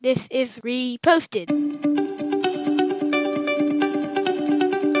This is reposted.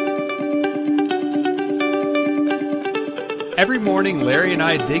 Every morning, Larry and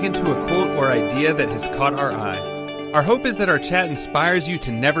I dig into a quote or idea that has caught our eye. Our hope is that our chat inspires you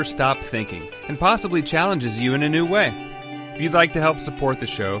to never stop thinking and possibly challenges you in a new way. If you'd like to help support the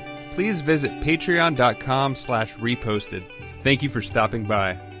show, please visit patreon.com/reposted. Thank you for stopping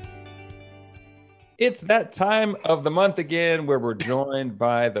by. It's that time of the month again where we're joined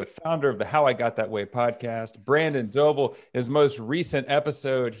by the founder of the How I Got That Way podcast, Brandon Doble. In his most recent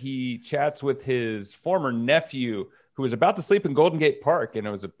episode, he chats with his former nephew who was about to sleep in Golden Gate Park, and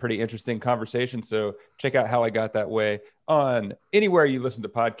it was a pretty interesting conversation. So check out How I Got That Way on anywhere you listen to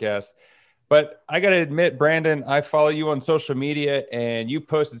podcasts. But I got to admit, Brandon, I follow you on social media, and you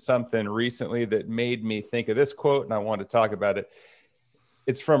posted something recently that made me think of this quote, and I want to talk about it.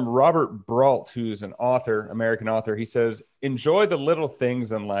 It's from Robert Brault, who's an author, American author. He says, enjoy the little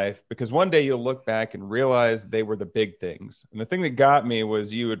things in life because one day you'll look back and realize they were the big things. And the thing that got me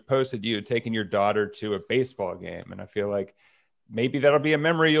was you had taken your daughter to a baseball game. And I feel like maybe that'll be a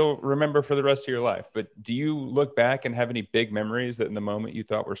memory you'll remember for the rest of your life. But do you look back and have any big memories that in the moment you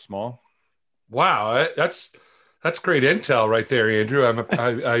thought were small? Wow, that's great intel right there, Andrew.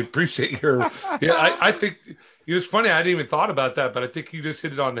 I appreciate your. Yeah, I think it's funny. I hadn't even thought about that, but I think you just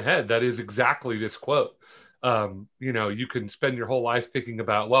hit it on the head. That is exactly this quote. You can spend your whole life thinking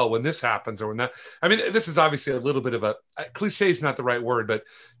about, well, when this happens or when that. I mean, this is obviously a little bit of a cliche is not the right word, but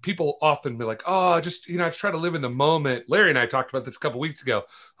people often be like, oh, I just try to live in the moment. Larry and I talked about this a couple of weeks ago.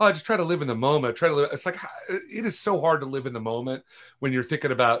 Oh, I just try to live in the moment. I try to live. It's like it is so hard to live in the moment when you're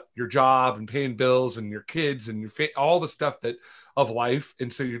thinking about your job and paying bills and your kids and all the stuff of life.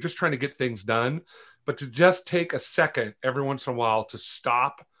 And so you're just trying to get things done. But to just take a second every once in a while to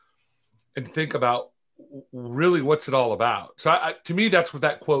stop and think about really what's it all about. So to me, that's what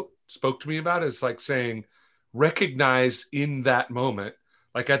that quote spoke to me about, is like saying, recognize in that moment,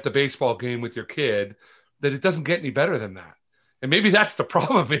 like at the baseball game with your kid, that it doesn't get any better than that. And maybe that's the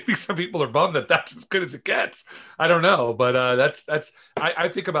problem. Maybe some people are bummed that that's as good as it gets. I don't know. But I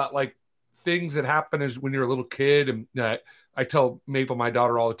think about like things that happen as when you're a little kid. And I tell Maple, my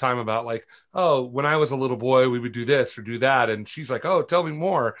daughter, all the time about like, oh, when I was a little boy, we would do this or do that. And she's like, oh, tell me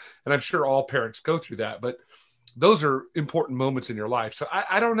more. And I'm sure all parents go through that. But those are important moments in your life. So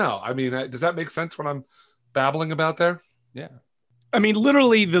I don't know. I mean, does that make sense when I'm babbling about there? Yeah. I mean,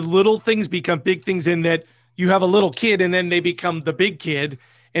 literally the little things become big things in that you have a little kid and then they become the big kid.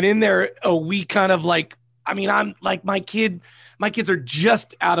 And in there, we kind of like, I mean, I'm like my kids are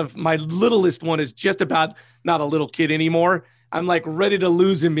just out of, my littlest one is just about not a little kid anymore. I'm like ready to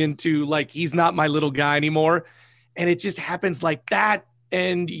lose him into like, he's not my little guy anymore. And it just happens like that.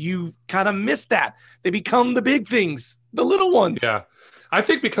 And you kind of miss that. They become the big things, the little ones. Yeah. I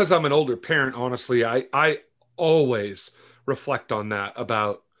think because I'm an older parent, honestly, I always reflect on that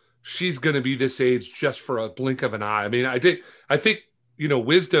about she's going to be this age just for a blink of an eye. I mean, I think,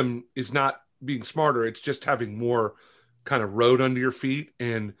 wisdom is not being smarter. It's just having more kind of road under your feet.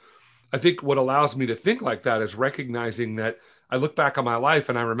 And I think what allows me to think like that is recognizing that I look back on my life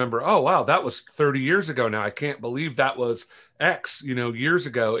and I remember, oh, wow, that was 30 years ago now. I can't believe that was X, years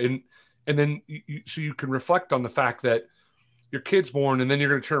ago. And then so you can reflect on the fact that your kid's born and then you're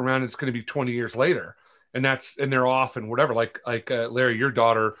going to turn around and it's going to be 20 years later. And they're off and whatever. Like Larry, your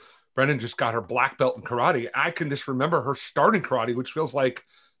daughter, Brendan, just got her black belt in karate. I can just remember her starting karate, which feels like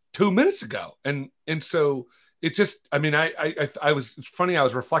 2 minutes ago. And so it just, I mean, it's funny. I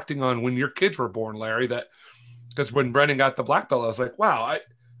was reflecting on when your kids were born, Larry, that because when Brendan got the black belt, I was like, wow,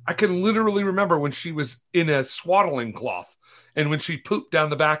 I can literally remember when she was in a swaddling cloth and when she pooped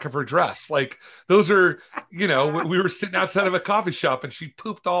down the back of her dress. Like those are, we were sitting outside of a coffee shop and she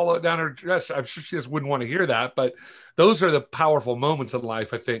pooped all down her dress. I'm sure she just wouldn't want to hear that, but those are the powerful moments in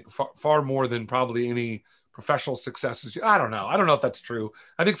life, I think, far more than probably any professional successes. I don't know. I don't know if that's true.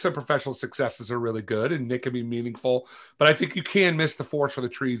 I think some professional successes are really good and they can be meaningful, but I think you can miss the forest for the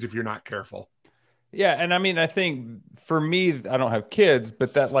trees if you're not careful. Yeah. And I mean, I think for me, I don't have kids,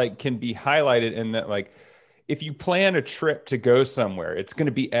 but that like can be highlighted in that, like, if you plan a trip to go somewhere, it's going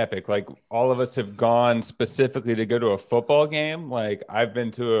to be epic. Like all of us have gone specifically to go to a football game. Like I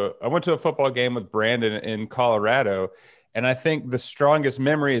went to a football game with Brandon in Colorado. And I think the strongest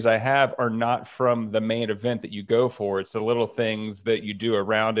memories I have are not from the main event that you go for. It's the little things that you do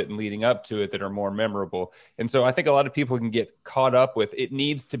around it and leading up to it that are more memorable. And so I think a lot of people can get caught up with it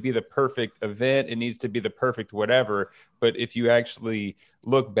needs to be the perfect event. It needs to be the perfect whatever. But if you actually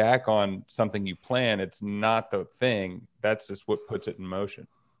look back on something you plan, it's not the thing. That's just what puts it in motion.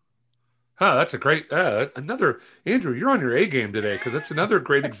 Huh, that's a great another Andrew. You're on your A game today because that's another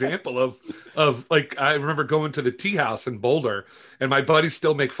great example of like I remember going to the tea house in Boulder, and my buddies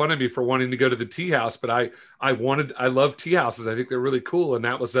still make fun of me for wanting to go to the tea house, but I love tea houses. I think they're really cool, and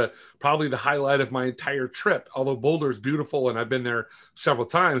that was probably the highlight of my entire trip. Although Boulder is beautiful, and I've been there several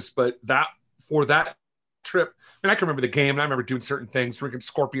times, but that trip, and I can remember the game, and I remember doing certain things, drinking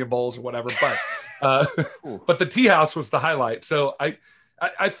Scorpion Bowls or whatever, but the tea house was the highlight. So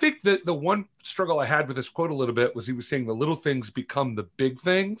I think that the one struggle I had with this quote a little bit was he was saying the little things become the big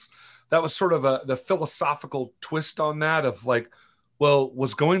things. That was sort of the philosophical twist on that of like, well,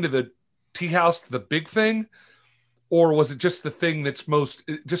 was going to the tea house the big thing? Or was it just the thing that's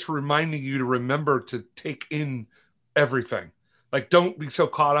just reminding you to remember to take in everything? Like, don't be so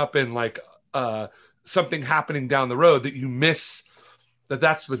caught up in like something happening down the road that you miss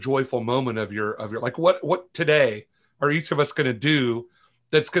that's the joyful moment of your like, what today are each of us going to do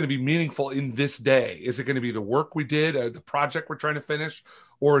that's going to be meaningful in this day? Is it going to be the work we did, the project we're trying to finish,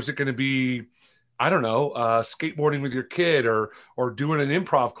 or is it going to be, I don't know, skateboarding with your kid, or doing an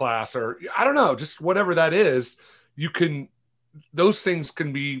improv class, or I don't know, just whatever that is? Those things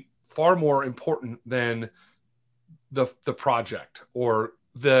can be far more important than the project or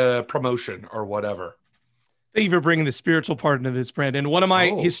the promotion or whatever. Thank you for bringing the spiritual part into this, Brandon. One of my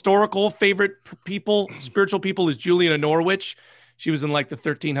historical favorite spiritual people, is Julian of Norwich. She was in like the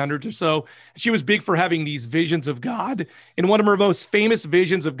 1300s or so. She was big for having these visions of God. In one of her most famous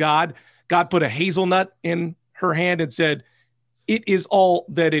visions of God, God put a hazelnut in her hand and said, "It is all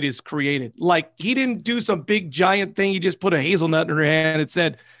that it is created." Like, he didn't do some big giant thing. He just put a hazelnut in her hand and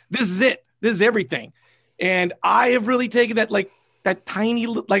said, "This is it. This is everything." And I have really taken that, like that tiny,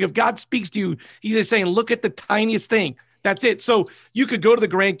 like if God speaks to you, he's just saying, look at the tiniest thing. That's it. So you could go to the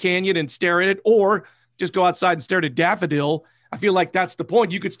Grand Canyon and stare at it, or just go outside and stare at a daffodil. I feel like that's the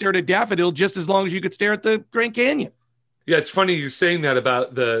point. You could stare at a daffodil just as long as you could stare at the Grand Canyon. Yeah, it's funny you saying that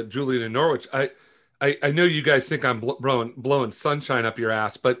about the Julian in Norwich. I know you guys think I'm blowing sunshine up your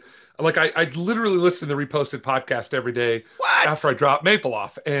ass, but like I literally listen to the Reposted podcast every day after I drop Maple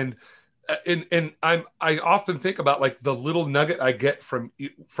off, and I often think about like the little nugget I get from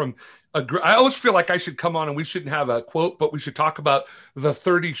I always feel like I should come on and we shouldn't have a quote, but we should talk about the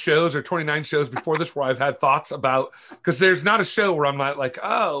 30 shows or 29 shows before this where I've had thoughts about, because there's not a show where I'm not like,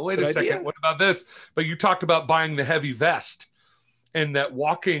 oh, wait a second, what about this? But you talked about buying the heavy vest, and that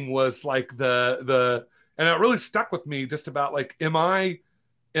walking was like and it really stuck with me just about like, am I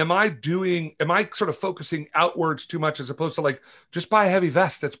sort of focusing outwards too much as opposed to like, just buy a heavy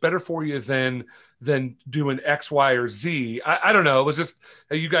vest that's better for you than doing X, Y, or Z. I don't know. It was just,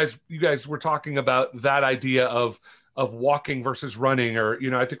 you guys were talking about that idea of walking versus running, or,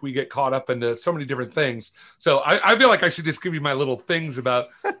 I think we get caught up into so many different things. So I feel like I should just give you my little things about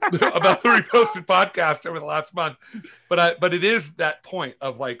the Reposted podcast over the last month. But it is that point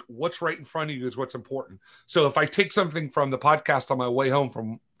of like, what's right in front of you is what's important. So if I take something from the podcast on my way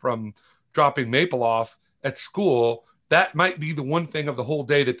home from dropping Maple off at school, that might be the one thing of the whole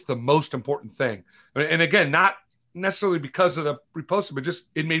day that's the most important thing. And again, not necessarily because of the Reposted, but just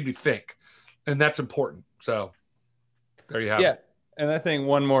it made me think, and that's important. So there you have it. And I think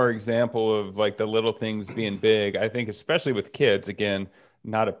one more example of like the little things being big, I think especially with kids, again,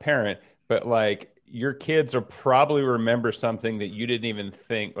 not a parent, but like your kids will probably remember something that you didn't even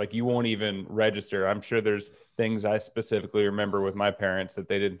think, like you won't even register. I'm sure there's things I specifically remember with my parents that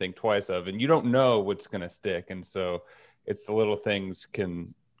they didn't think twice of, and you don't know what's going to stick. And so it's the little things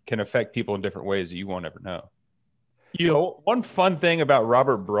can affect people in different ways that you won't ever know. One fun thing about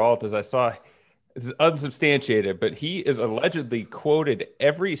Robert Brault is I saw, this is unsubstantiated, but he is allegedly quoted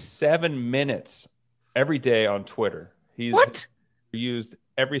every 7 minutes every day on Twitter. He's used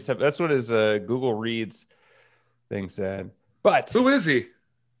every 7. That's what his Google Reads thing said. But who is he?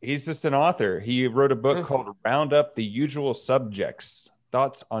 He's just an author. He wrote a book called Round Up the Usual Subjects,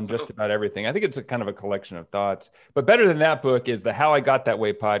 thoughts on just about everything. I think it's a kind of a collection of thoughts. But better than that book is the How I Got That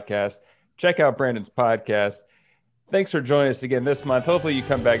Way podcast. Check out Brandon's podcast. Thanks for joining us again this month. Hopefully you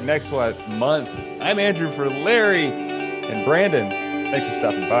come back next month. I'm Andrew for Larry and Brandon. Thanks for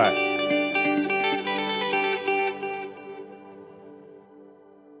stopping by.